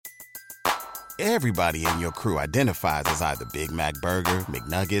Everybody in your crew identifies as either Big Mac Burger,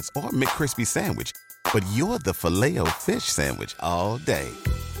 McNuggets, or McCrispy Sandwich. But you're the Filet-O-Fish Sandwich all day.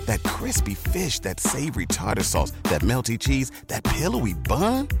 That crispy fish, that savory tartar sauce, that melty cheese, that pillowy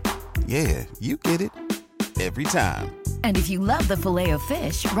bun. Yeah, you get it. Every time. And if you love the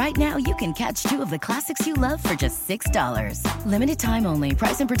Filet-O-Fish, right now you can catch two of the classics you love for just $6. Limited time only.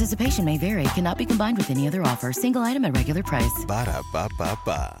 Price and participation may vary. Cannot be combined with any other offer. Single item at regular price.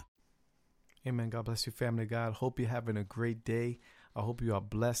 Ba-da-ba-ba-ba. Amen. God bless you, family of God. Hope you're having a great day. I hope you are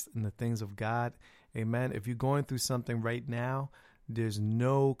blessed in the things of God. Amen. If you're going through something right now, there's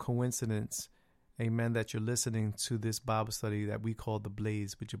no coincidence, amen, that you're listening to this Bible study that we call The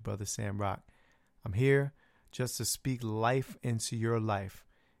Blaze with your brother SAMROCK. I'm here just to speak life into your life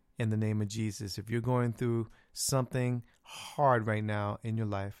in the name of Jesus. If you're going through something hard right now in your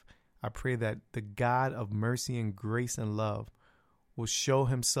life, I pray that the God of mercy and grace and love will show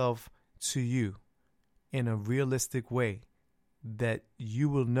himself to you in a realistic way, that you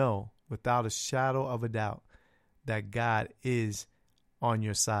will know without a shadow of a doubt that God is on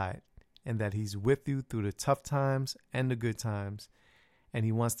your side and that he's with you through the tough times and the good times. And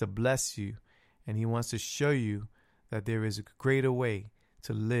he wants to bless you, and he wants to show you that there is a greater way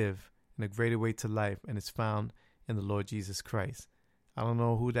to live and a greater way to life, and it's found in the Lord Jesus Christ. I don't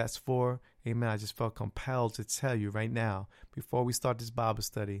know who that's for. Amen. I just felt compelled to tell you right now, before we start this Bible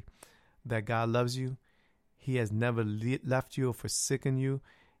study, that God loves you. He has never left you or forsaken you.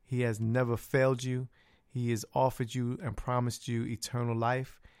 He has never failed you. He has offered you and promised you eternal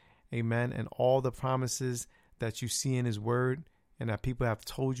life. Amen. And all the promises that you see in his word and that people have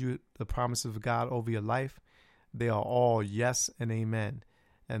told you, the promises of God over your life, they are all yes and amen.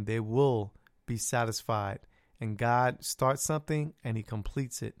 And they will be satisfied. And God starts something and he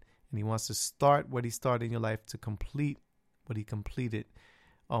completes it. And he wants to start what he started in your life to complete what he completed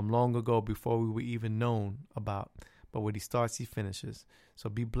long ago, before we were even known about. But what he starts, he finishes. So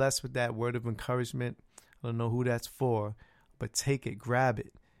be blessed with that word of encouragement. I don't know who that's for, but take it, grab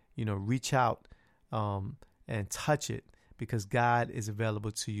it, reach out and touch it, because God is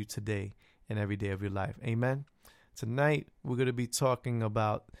available to you today and every day of your life. Amen. Tonight, we're going to be talking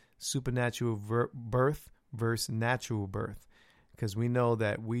about supernatural birth versus natural birth, because we know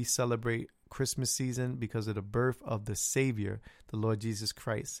that we celebrate Christmas season because of the birth of the Savior, the Lord Jesus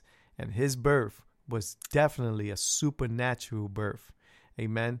Christ. And his birth was definitely a supernatural birth.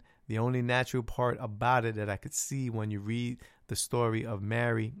 Amen. The only natural part about it that I could see when you read the story of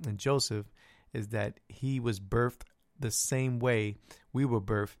Mary and Joseph is that he was birthed the same way we were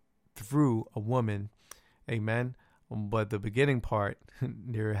birthed, through a woman. Amen. But the beginning part,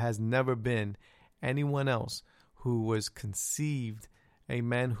 there has never been anyone else who was conceived,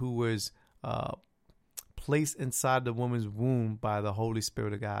 amen, who was placed inside the woman's womb by the Holy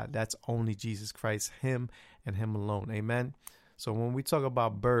Spirit of God. That's only Jesus Christ, him and him alone. Amen. So when we talk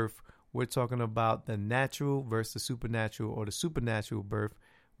about birth, we're talking about the natural versus the supernatural, or the supernatural birth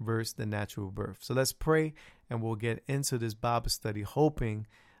versus the natural birth. So let's pray and we'll get into this Bible study, hoping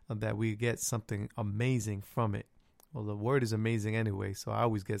that we get something amazing from it. Well, the word is amazing anyway, so I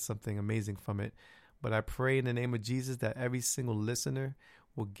always get something amazing from it. But I pray in the name of Jesus that every single listener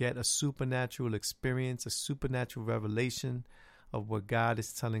will get a supernatural experience, a supernatural revelation of what God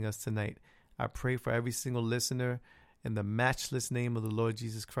is telling us tonight. I pray for every single listener in the matchless name of the Lord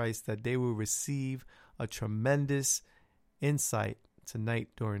Jesus Christ, that they will receive a tremendous insight tonight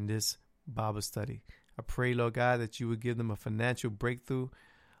during this Bible study. I pray, Lord God, that you would give them a financial breakthrough,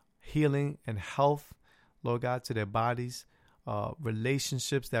 healing and health, Lord God, to their bodies,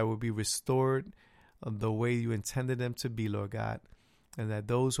 relationships that will be restored the way you intended them to be, Lord God. And that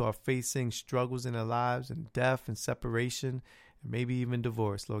those who are facing struggles in their lives and death and separation and maybe even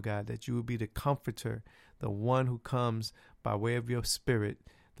divorce, Lord God, that you will be the comforter, the one who comes by way of your Spirit,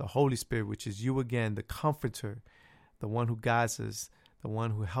 the Holy Spirit, which is you again, the comforter, the one who guides us, the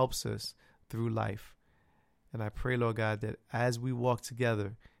one who helps us through life. And I pray, Lord God, that as we walk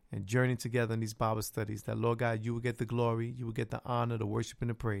together and journey together in these Bible studies, that, Lord God, you will get the glory, you will get the honor, the worship, and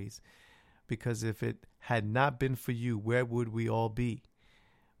the praise. Because if it had not been for you, where would we all be?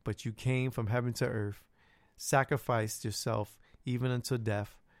 But you came from heaven to earth, sacrificed yourself even until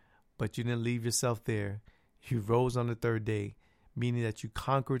death, but you didn't leave yourself there. You rose on the third day, meaning that you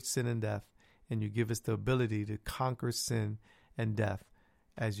conquered sin and death, and you give us the ability to conquer sin and death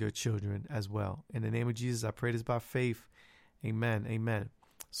as your children as well. In the name of Jesus, I pray this by faith. Amen. Amen.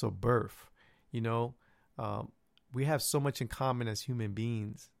 So birth, we have so much in common as human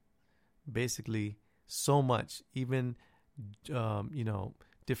beings. Basically, so much, even,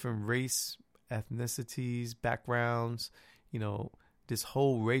 different race, ethnicities, backgrounds, this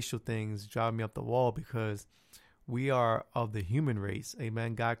whole racial thing is driving me up the wall because we are of the human race.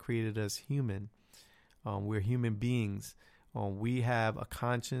 Amen. God created us human. We're human beings. We have a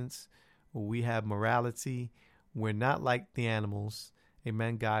conscience. We have morality. We're not like the animals.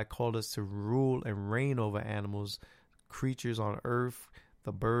 Amen. God called us to rule and reign over animals, creatures on earth,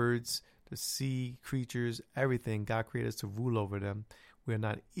 the birds, the sea creatures, everything. God created us to rule over them. We're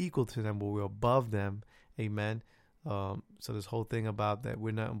not equal to them, but we're above them. Amen. So this whole thing about that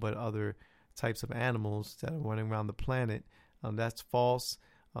we're nothing but other types of animals that are running around the planet, that's false.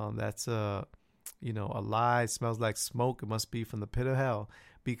 That's a lie. It smells like smoke. It must be from the pit of hell,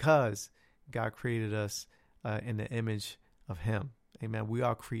 because God created us in the image of him. Amen. We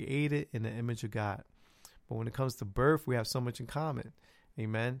are created in the image of God. But when it comes to birth, we have so much in common.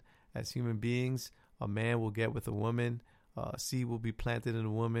 Amen. As human beings, a man will get with a woman. A seed will be planted in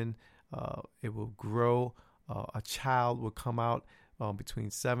a woman. It will grow. A child will come out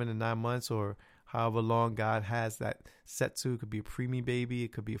between 7 and 9 months, or however long God has that set to. It could be a preemie baby.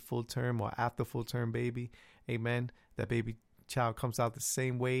 It could be a full term or after full term baby. Amen. That baby child comes out the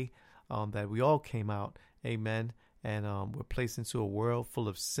same way that we all came out. Amen. And we're placed into a world full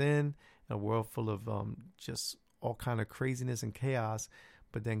of sin, a world full of just all kind of craziness and chaos.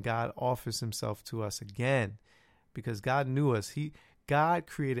 But then God offers himself to us again, because God knew us. God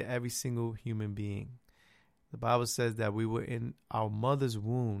created every single human being. The Bible says that we were in our mother's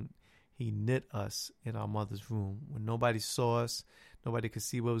womb. He knit us in our mother's womb when nobody saw us. Nobody could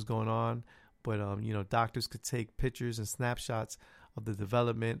see what was going on. But, doctors could take pictures and snapshots of the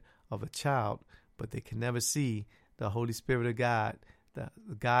development of a child, but they can never see the Holy Spirit of God,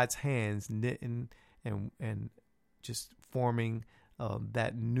 God's hands knitting and just forming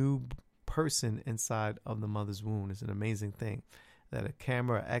that new person inside of the mother's womb. Is an amazing thing that a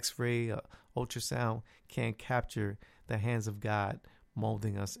camera, X-ray, ultrasound can't capture the hands of God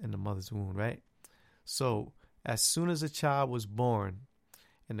molding us in the mother's womb, right? So as soon as a child was born,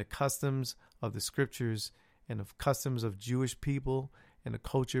 and the customs of the scriptures and the customs of Jewish people and the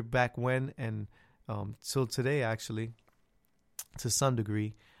culture back when and till today, actually, to some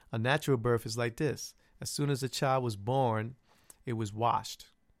degree, a natural birth is like this. As soon as a child was born, it was washed.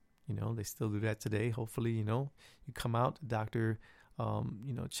 They still do that today. Hopefully, you come out, the doctor,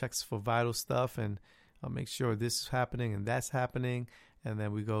 checks for vital stuff and make sure this is happening and that's happening. And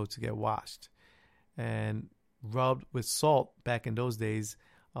then we go to get washed and rubbed with salt back in those days.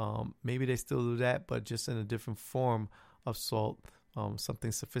 Maybe they still do that, but just in a different form of salt,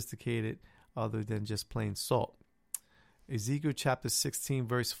 something sophisticated other than just plain salt. Ezekiel chapter 16,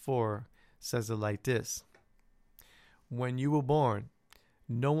 verse 4 says it like this. When you were born,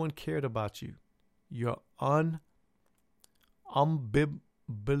 no one cared about you. Your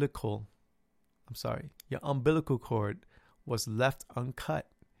umbilical cord was left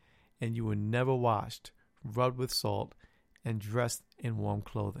uncut, and you were never washed, rubbed with salt, and dressed in warm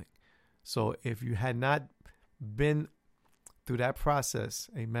clothing. So if you had not been through that process,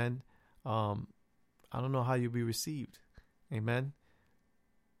 amen, I don't know how you'll be received. Amen.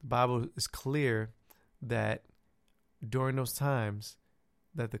 The Bible is clear that during those times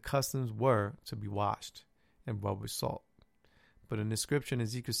that the customs were to be washed and rubbed with salt. But in the scripture in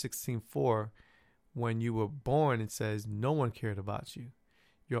Ezekiel 16:4, when you were born, it says no one cared about you.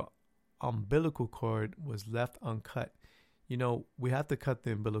 Your umbilical cord was left uncut. We have to cut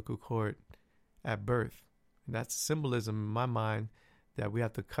the umbilical cord at birth. And that's symbolism in my mind that we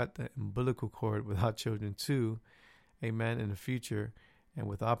have to cut the umbilical cord with our children too. Amen. In the future, and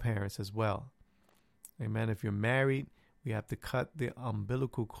with our parents as well. Amen. If you're married, we have to cut the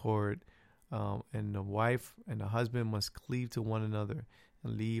umbilical cord, and the wife and the husband must cleave to one another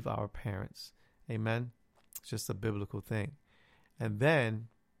and leave our parents. Amen. It's just a biblical thing. And then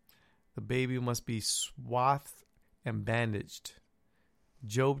the baby must be swathed and bandaged.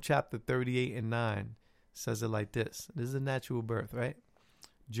 Job chapter 38:9 says it like this. This is a natural birth, right?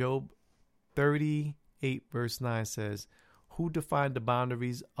 Job 38 verse 9 says, who defined the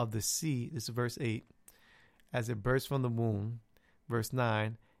boundaries of the sea? This is verse 8. As it burst from the womb, verse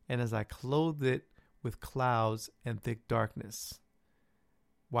 9, and as I clothed it with clouds and thick darkness.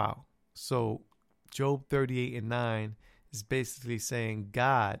 Wow. So Job 38:9 is basically saying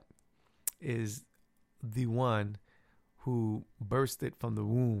God is the one who burst it from the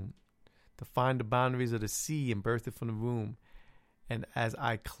womb, defined the boundaries of the sea and birthed it from the womb. And as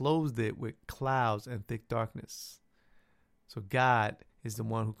I clothed it with clouds and thick darkness. So God is the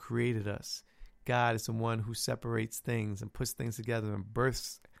one who created us. God is the one who separates things and puts things together and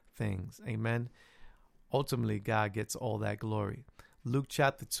births things. Amen. Ultimately, God gets all that glory. Luke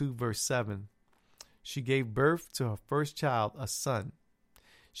chapter 2, verse 7. She gave birth to her first child, a son,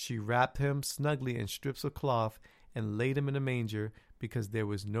 She wrapped him snugly in strips of cloth and laid him in a manger because there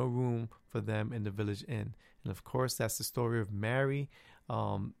was no room for them in the village inn. And of course, that's the story of Mary,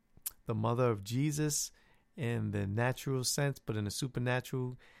 the mother of Jesus in the natural sense, but in the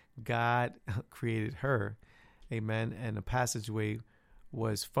supernatural, God created her. Amen. And the passageway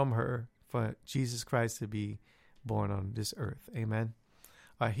was from her for Jesus Christ to be born on this earth. Amen.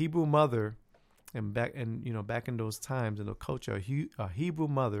 A Hebrew mother, and back in those times in the culture, a Hebrew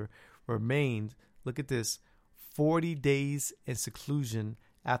mother remained, look at this, 40 days in seclusion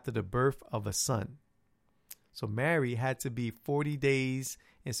after the birth of a son. So Mary had to be 40 days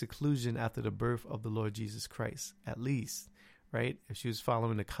in seclusion after the birth of the Lord Jesus Christ, at least, right? If she was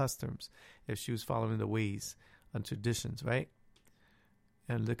following the customs, if she was following the ways and traditions, right?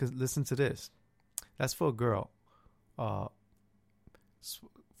 And listen to this. That's for a girl. That's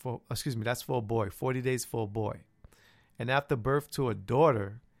for a boy. 40 days for a boy. And after birth to a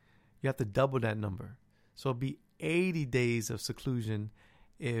daughter, you have to double that number. So it'll be 80 days of seclusion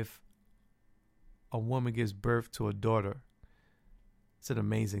if a woman gives birth to a daughter. It's an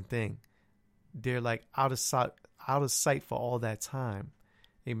amazing thing. They're like out of sight for all that time.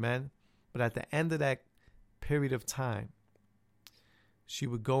 Amen. But at the end of that period of time, she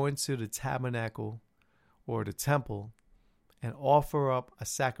would go into the tabernacle or the temple and offer up a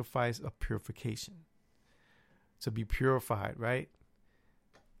sacrifice of purification to be purified, right?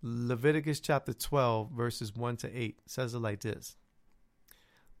 Leviticus chapter 12, verses 1 to 8 says it like this.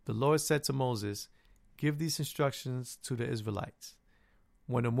 The Lord said to Moses, give these instructions to the Israelites.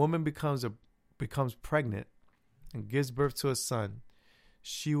 When a woman becomes pregnant and gives birth to a son,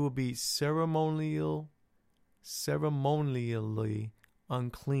 she will be ceremonially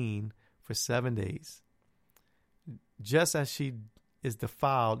unclean for 7 days, just as she is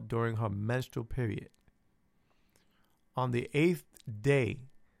defiled during her menstrual period. On the 8th day,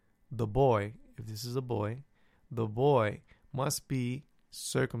 the boy, if this is a boy, the boy must be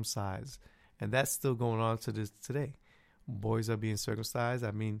circumcised. And that's still going on to this today. Boys are being circumcised.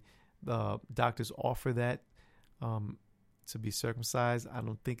 I mean, the doctors offer that to be circumcised. I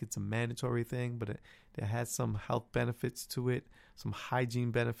don't think it's a mandatory thing, but it has some health benefits to it, some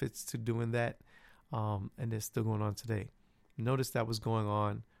hygiene benefits to doing that. And they're still going on today. Notice that was going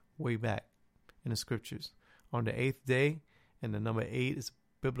on way back in the scriptures. On the 8th day, and the number 8 is a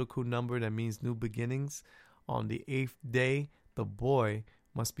biblical number that means new beginnings. On the 8th day, the boy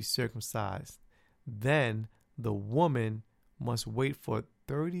must be circumcised. Then the woman must wait for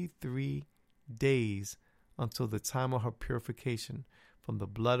 33 days until the time of her purification from the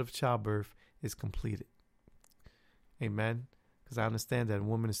blood of childbirth is completed. Amen. Because I understand that a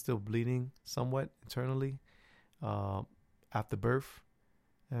woman is still bleeding somewhat internally after birth.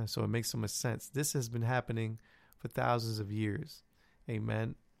 So it makes so much sense. This has been happening for thousands of years.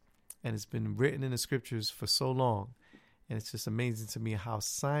 Amen. And it's been written in the scriptures for so long. And it's just amazing to me how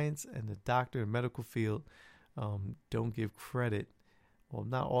science and the doctor and medical field don't give credit. Well,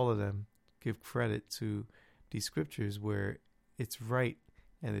 not all of them give credit to these scriptures where it's right.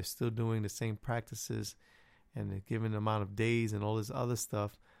 And they're still doing the same practices. And they're given the amount of days and all this other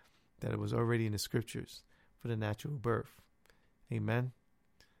stuff that it was already in the scriptures for the natural birth. Amen.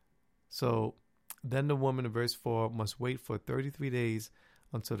 So then the woman in verse 4 must wait for 33 days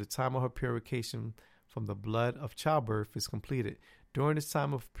until the time of her purification from the blood of childbirth is completed. During this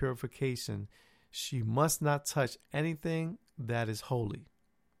time of purification, she must not touch anything that is holy.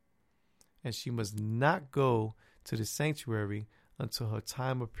 And she must not go to the sanctuary until her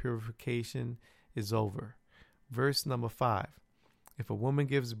time of purification is over. Verse number 5. If a woman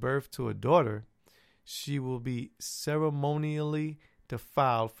gives birth to a daughter, she will be ceremonially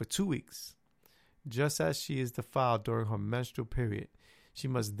defiled for 2 weeks, just as she is defiled during her menstrual period. She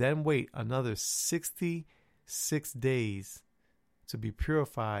must then wait another 66 days to be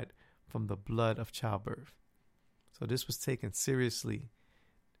purified from the blood of childbirth. So this was taken seriously,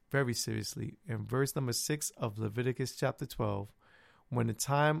 very seriously. In verse number 6 of Leviticus chapter 12, when the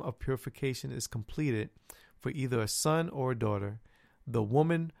time of purification is completed for either a son or a daughter, the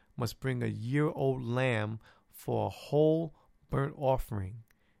woman must bring a year-old lamb for a whole burnt offering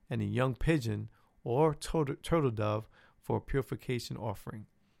and a young pigeon or turtle dove for a purification offering.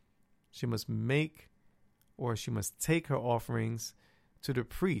 She must take her offerings to the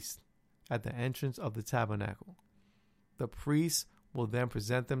priest at the entrance of the tabernacle. The priest will then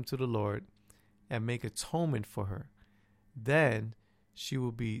present them to the Lord and make atonement for her. Then she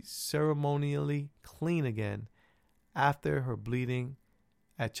will be ceremonially clean again after her bleeding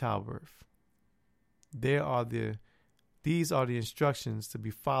at childbirth. These are the instructions to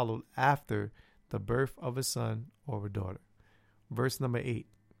be followed after the birth of a son or a daughter. Verse number 8.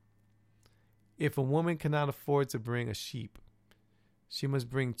 If a woman cannot afford to bring a sheep, she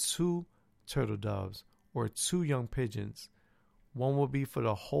must bring 2 turtle doves or 2 young pigeons. One will be for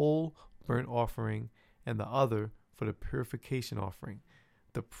the whole burnt offering and the other for the purification offering.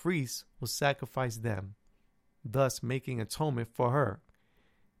 The priest will sacrifice them, thus making atonement for her,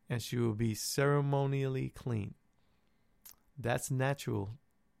 and she will be ceremonially clean. That's natural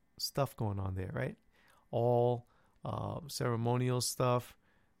stuff going on there, right? All ceremonial stuff,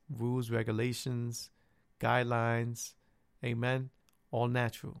 rules, regulations, guidelines, amen, all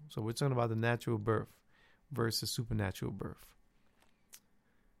natural. So we're talking about the natural birth versus supernatural birth.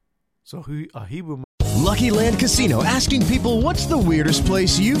 So a Hebrew... Lucky Land Casino, asking people, what's the weirdest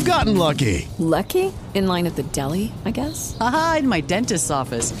place you've gotten lucky? Lucky? In line at the deli, I guess? Aha, in my dentist's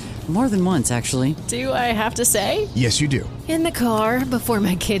office. More than once, actually. Do I have to say? Yes, you do. In the car before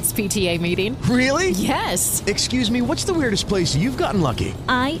my kids' PTA meeting. Really? Yes. Excuse me, what's the weirdest place you've gotten lucky?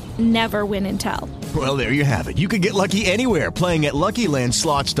 I never win and tell. Well, there you have it. You can get lucky anywhere, playing at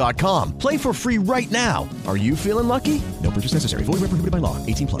LuckyLandSlots.com. Play for free right now. Are you feeling lucky? No purchase necessary. Void where prohibited by law.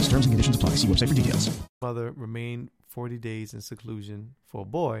 18+. Terms and conditions apply. See website for details. Mother remained 40 days in seclusion for a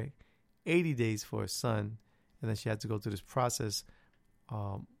boy, 80 days for a son, and then she had to go through this process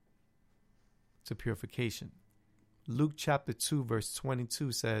to purification. Luke chapter 2 verse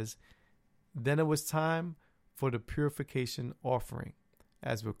 22 says, "Then it was time for the purification offering,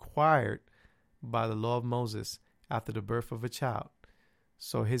 as required by the law of Moses after the birth of a child.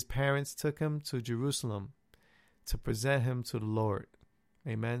 So his parents took him to Jerusalem to present him to the Lord."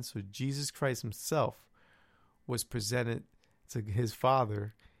 Amen. So Jesus Christ himself was presented to his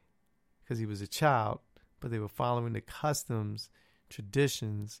father because he was a child, but they were following the customs,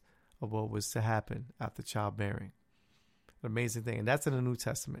 traditions of what was to happen after childbearing. An amazing thing. And that's in the New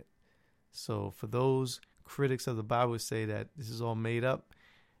Testament. So for those critics of the Bible who say that this is all made up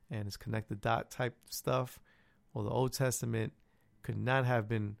and it's connected dot type stuff, well, the Old Testament could not have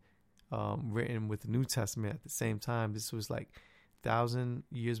been written with the New Testament at the same time. This was like 1,000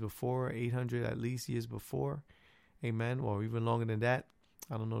 years before, 800 at least years before. Amen. Or even longer than that.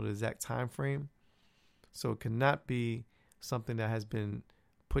 I don't know the exact time frame. So it cannot be something that has been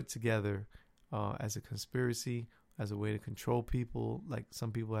put together as a conspiracy, as a way to control people, like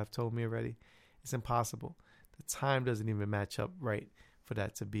some people have told me already. It's impossible. The time doesn't even match up right for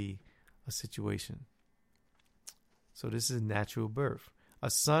that to be a situation. So this is natural birth. A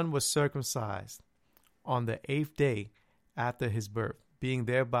son was circumcised on the 8th day after his birth, being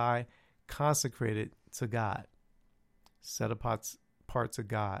thereby consecrated to God, set apart to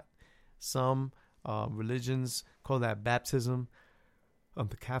God. Some religions call that baptism.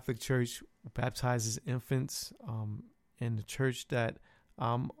 The Catholic Church baptizes infants. In the church that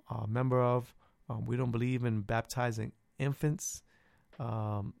I'm a member of, we don't believe in baptizing infants.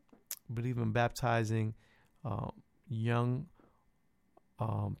 Believe in baptizing young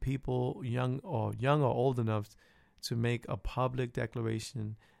people, young or old enough to make a public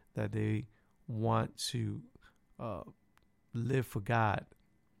declaration that they want to live for God.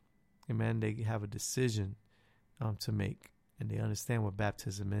 Amen. They have a decision to make, and they understand what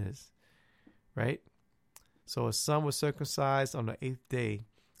baptism is, right? So a son was circumcised on the 8th day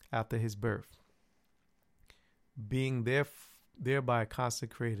after his birth, being thereby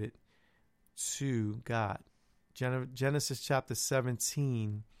consecrated to God. Genesis chapter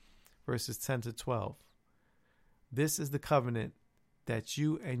 17, verses 10 to 12. This is the covenant that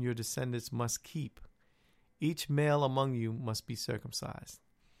you and your descendants must keep. Each male among you must be circumcised.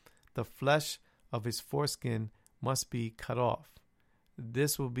 The flesh of his foreskin must be cut off.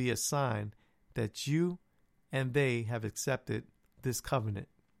 This will be a sign that you and they have accepted this covenant.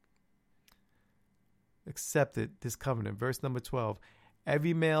 Verse number 12.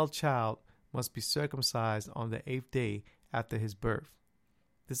 Every male child must be circumcised on the 8th day after his birth.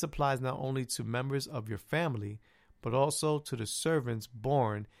 This applies not only to members of your family, but also to the servants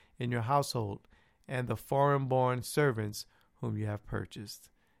born in your household and the foreign-born servants whom you have purchased.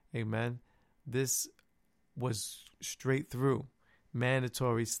 Amen. This was straight through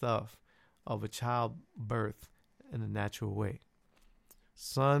mandatory stuff of a childbirth in a natural way.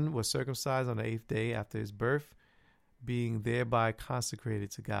 Son was circumcised on the 8th day after his birth, being thereby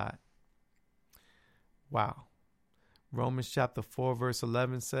consecrated to God. Wow. Romans chapter 4 verse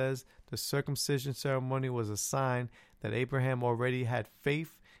 11 says, the circumcision ceremony was a sign that Abraham already had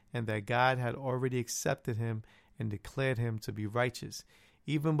faith and that God had already accepted him and declared him to be righteous,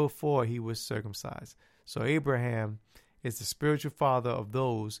 even before he was circumcised. So Abraham is the spiritual father of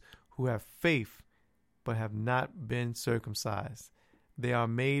those who have faith but have not been circumcised. They are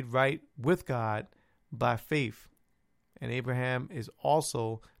made right with God by faith. And Abraham is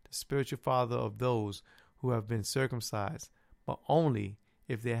also the spiritual father of those who have been circumcised, but only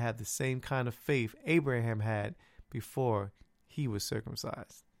if they have the same kind of faith Abraham had before he was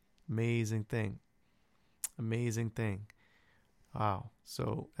circumcised. Amazing thing. Amazing thing. Wow.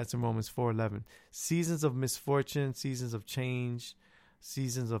 So that's in Romans 4:11. Seasons of misfortune, seasons of change,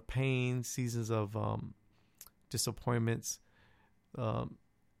 seasons of pain, seasons of disappointments.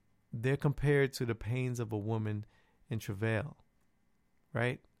 They're compared to the pains of a woman in travail,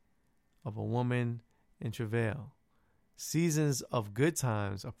 right? Of a woman in travail. Seasons of good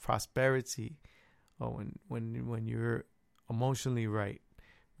times, of prosperity, when you're emotionally right,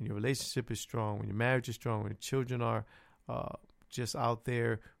 when your relationship is strong, when your marriage is strong, when your children are just out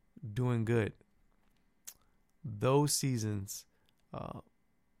there doing good. Those seasons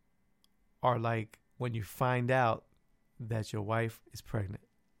are like when you find out that your wife is pregnant,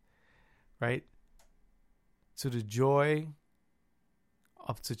 right? To the joy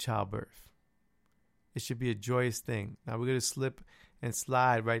up to childbirth. It should be a joyous thing. Now we're going to slip and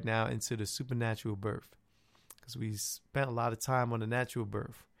slide right now into the supernatural birth, because we spent a lot of time on the natural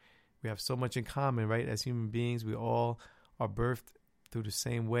birth. We have so much in common, right? As human beings, we all are birthed through the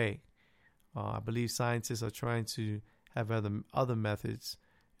same way. I believe scientists are trying to have other methods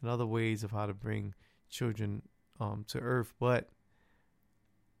and other ways of how to bring children to earth. But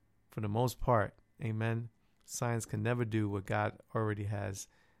for the most part, amen, science can never do what God already has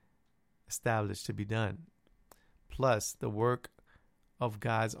established to be done. Plus, the work of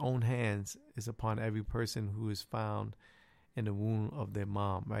God's own hands is upon every person who is found in the womb of their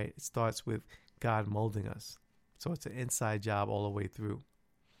mom, right? It starts with God molding us. So it's an inside job all the way through.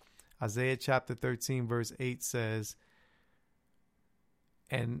 Isaiah chapter 13 verse 8 says,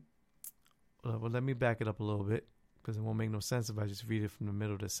 and well, let me back it up a little bit, because it won't make no sense if I just read it from the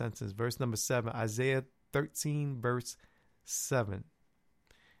middle of the sentence. Verse number 7, Isaiah 13 verse 7.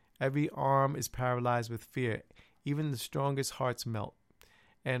 Every arm is paralyzed with fear. Even the strongest hearts melt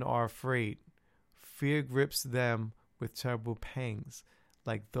and are afraid. Fear grips them with terrible pangs,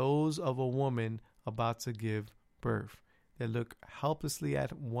 like those of a woman about to give birth. They look helplessly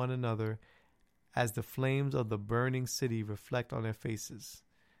at one another as the flames of the burning city reflect on their faces.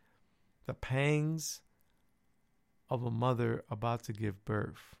 The pangs of a mother about to give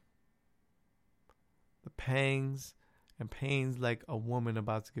birth. The pangs and pains like a woman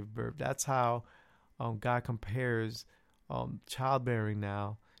about to give birth. That's how God compares childbearing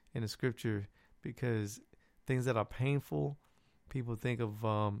now in the scripture, because things that are painful, people think of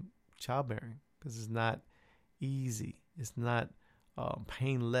childbearing, because it's not easy. It's not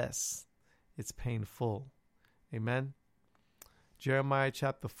painless. It's painful. Amen. Jeremiah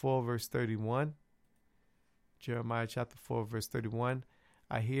chapter 4 verse 31. Jeremiah chapter 4 verse 31.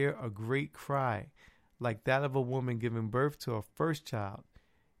 I hear a great cry, like that of a woman giving birth to her first child.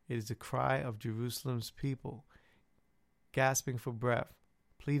 It is the cry of Jerusalem's people, gasping for breath,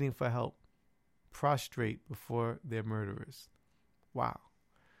 pleading for help, prostrate before their murderers. Wow.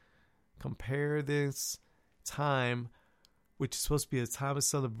 Compare this time, which is supposed to be a time of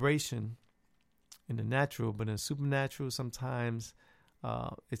celebration in the natural, but in the supernatural, sometimes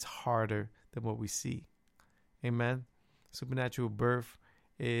it's harder than what we see. Amen. Supernatural birth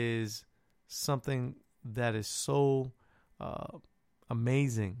is something that is so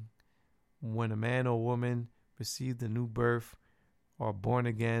amazing when a man or woman receive the new birth or born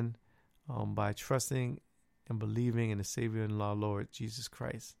again by trusting and believing in the Savior and our Lord Jesus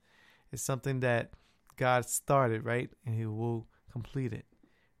Christ. It's something that God started, right? And He will complete it.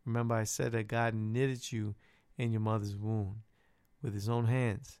 Remember, I said that God knitted you in your mother's womb with His own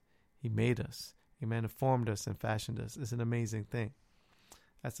hands. He made us. Amen. He formed us and fashioned us. It's an amazing thing.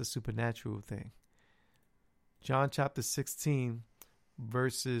 That's a supernatural thing. John chapter 16,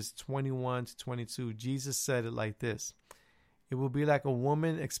 verses 21 to 22. Jesus said it like this. It will be like a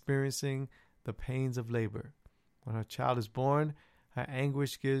woman experiencing the pains of labor. When her child is born, her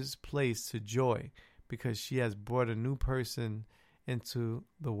anguish gives place to joy, because she has brought a new person into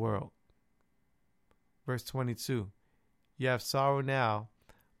the world. Verse 22. You have sorrow now,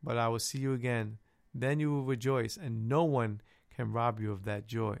 but I will see you again. Then you will rejoice, and no one can rob you of that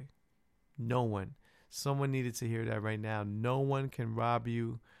joy. No one. Someone needed to hear that right now. No one can rob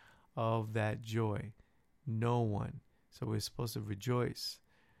you of that joy. No one. So we're supposed to rejoice.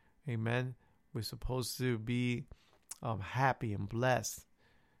 Amen. We're supposed to be happy and blessed.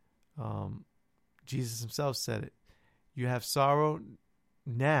 Jesus Himself said it. You have sorrow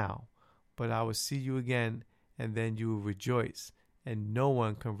now, but I will see you again, and then you will rejoice, and no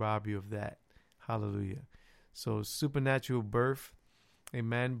one can rob you of that. Hallelujah. So supernatural birth,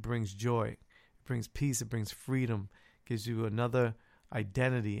 amen, brings joy. It brings peace. It brings freedom. Gives you another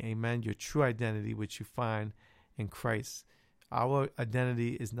identity, amen, your true identity, which you find in Christ. Our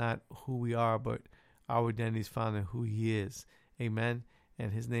identity is not who we are, but our identity is found in who he is, amen,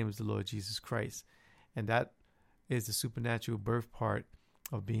 and his name is the Lord Jesus Christ. And that is the supernatural birth part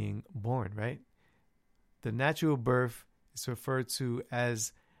of being born, right? The natural birth is referred to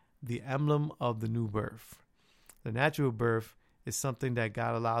as the emblem of the new birth. The natural birth is something that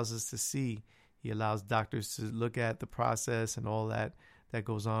God allows us to see. He allows doctors to look at the process and all that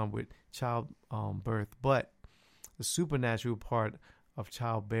goes on with child birth. But the supernatural part of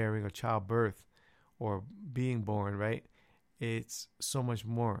childbearing or childbirth or being born, right? It's so much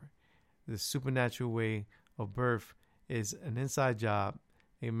more. The supernatural way of birth is an inside job,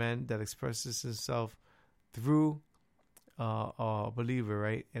 amen, that expresses itself through a believer,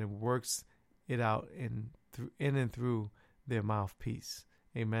 right? And works it out in and through their mouthpiece,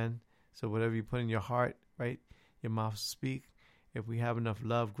 amen. So whatever you put in your heart, right, your mouth speak. If we have enough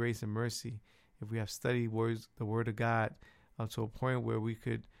love, grace, and mercy, if we have studied the word of God to a point where we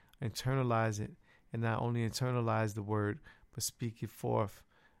could internalize it, and not only internalize the word, but speak it forth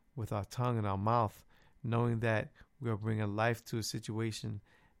with our tongue and our mouth, knowing that we are bringing life to a situation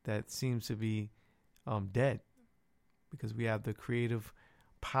that seems to be dead, because we have the creative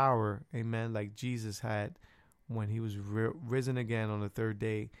power, amen, like Jesus had when he was risen again on the third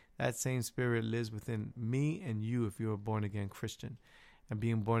day. That same spirit lives within me and you if you're a born again Christian. And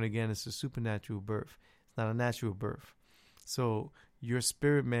being born again is a supernatural birth. It's not a natural birth. So your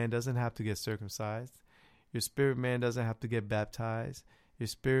spirit man doesn't have to get circumcised. Your spirit man doesn't have to get baptized. Your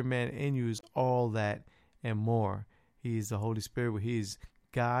spirit man in you is all that and more. He is the Holy Spirit. He is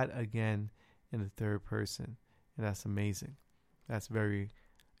God again in the third person. And that's amazing. That's very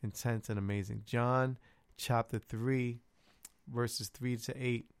intense and amazing. John chapter 3, verses 3 to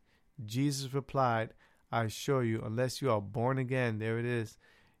 8. Jesus replied, I assure you, unless you are born again, there it is,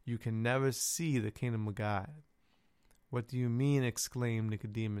 you can never see the kingdom of God. What do you mean? Exclaimed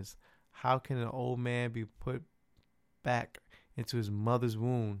Nicodemus. How can an old man be put back into his mother's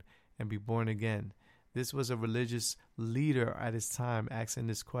womb and be born again? This was a religious leader at his time asking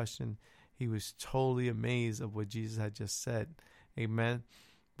this question. He was totally amazed of what Jesus had just said. Amen.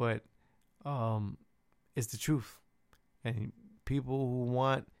 But it's the truth. And people who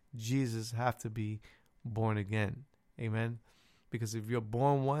want Jesus have to be born again. Amen. Because if you're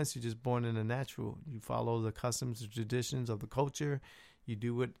born once, you're just born in the natural. You follow the customs and traditions of the culture. You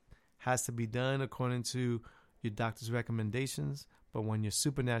do what has to be done according to your doctor's recommendations. But when you're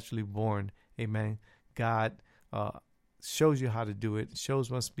supernaturally born, amen, God shows you how to do it, shows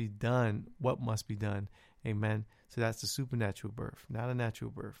what must be done. Amen. So that's the supernatural birth, not a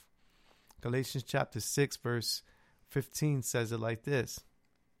natural birth. Galatians chapter 6, verse 15 says it like this.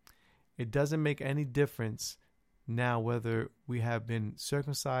 It doesn't make any difference now whether we have been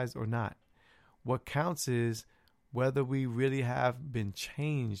circumcised or not. What counts is whether we really have been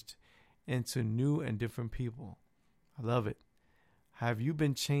changed into new and different people. I love it. Have you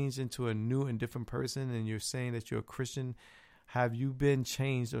been changed into a new and different person, and you're saying that you're a Christian? Have you been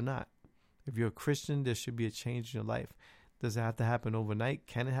changed or not? If you're a Christian, there should be a change in your life. Does it have to happen overnight?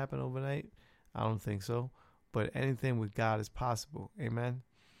 Can it happen overnight? I don't think so. But anything with God is possible. Amen.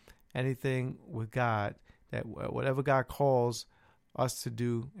 Anything with God, that whatever God calls us to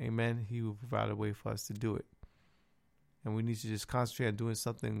do, amen, he will provide a way for us to do it. And we need to just concentrate on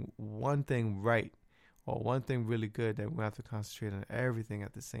doing one thing right, or one thing really good, that we have to concentrate on everything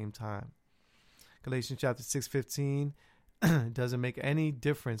at the same time. Galatians chapter 6:15, it doesn't make any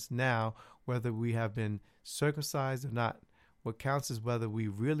difference now whether we have been circumcised or not. What counts is whether we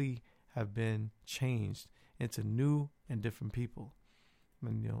really have been changed into new and different people.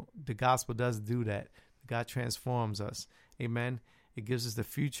 And, the gospel does do that. God transforms us. Amen. It gives us the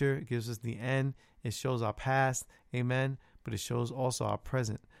future. It gives us the end. It shows our past. Amen. But it shows also our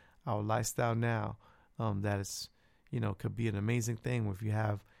present, our lifestyle now. That is, could be an amazing thing if you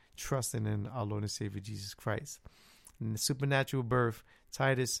have trusting in our Lord and Savior Jesus Christ. And the supernatural birth,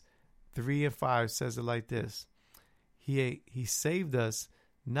 Titus 3:5 says it like this. He saved us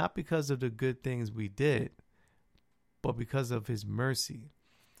not because of the good things we did, but because of his mercy.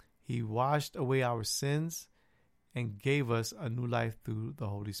 He washed away our sins and gave us a new life through the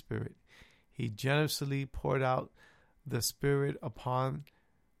Holy Spirit. He generously poured out the Spirit upon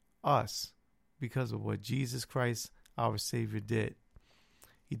us because of what Jesus Christ, our Savior, did.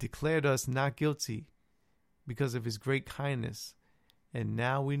 He declared us not guilty because of his great kindness, and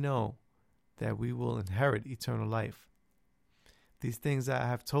now we know that we will inherit eternal life. These things that I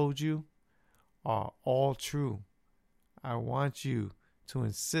have told you are all true. I want you to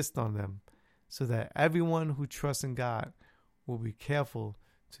insist on them so that everyone who trusts in God will be careful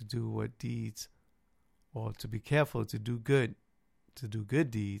to do what deeds, or to be careful to do good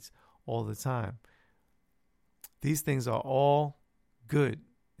deeds all the time. These things are all good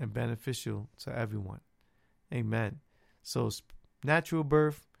and beneficial to everyone. Amen. So natural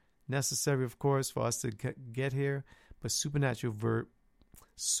birth, necessary, of course, for us to get here, but supernatural birth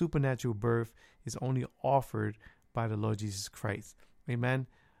is only offered by the Lord Jesus Christ. Amen.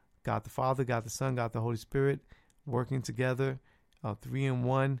 God the Father, God the Son, God the Holy Spirit, working together, 3 in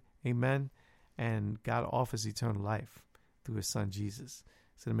 1. Amen. And God offers eternal life through his Son, Jesus.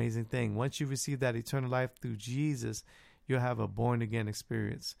 It's an amazing thing. Once you receive that eternal life through Jesus, you'll have a born-again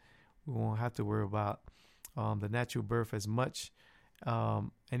experience. We won't have to worry about the natural birth as much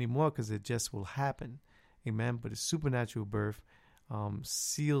anymore, because it just will happen. Amen. But the supernatural birth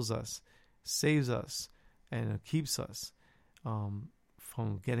seals us, saves us, and keeps us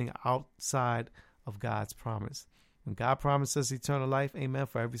from getting outside of God's promise. When God promised us eternal life, amen,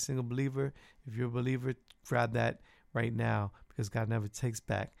 for every single believer, if you're a believer, grab that right now, because God never takes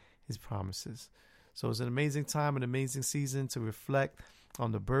back his promises. So it's an amazing time, an amazing season to reflect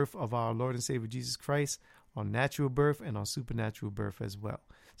on the birth of our Lord and Savior Jesus Christ, on natural birth and on supernatural birth as well.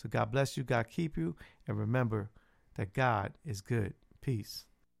 So God bless you, God keep you, and remember that God is good. Peace.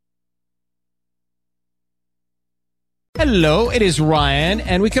 Hello, it is Ryan,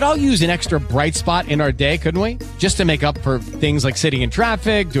 and we could all use an extra bright spot in our day, couldn't we? Just to make up for things like sitting in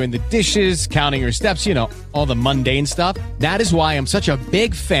traffic, doing the dishes, counting your steps, all the mundane stuff. That is why I'm such a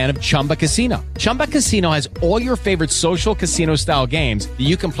big fan of Chumba Casino. Chumba Casino has all your favorite social casino-style games that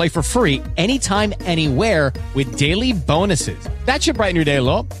you can play for free anytime, anywhere with daily bonuses. That should brighten your day a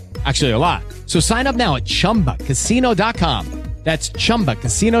little. Actually, a lot. So sign up now at ChumbaCasino.com. That's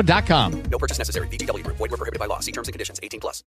ChumbaCasino.com. No purchase necessary. VGW Group. Void where prohibited by law. See terms and conditions. 18+.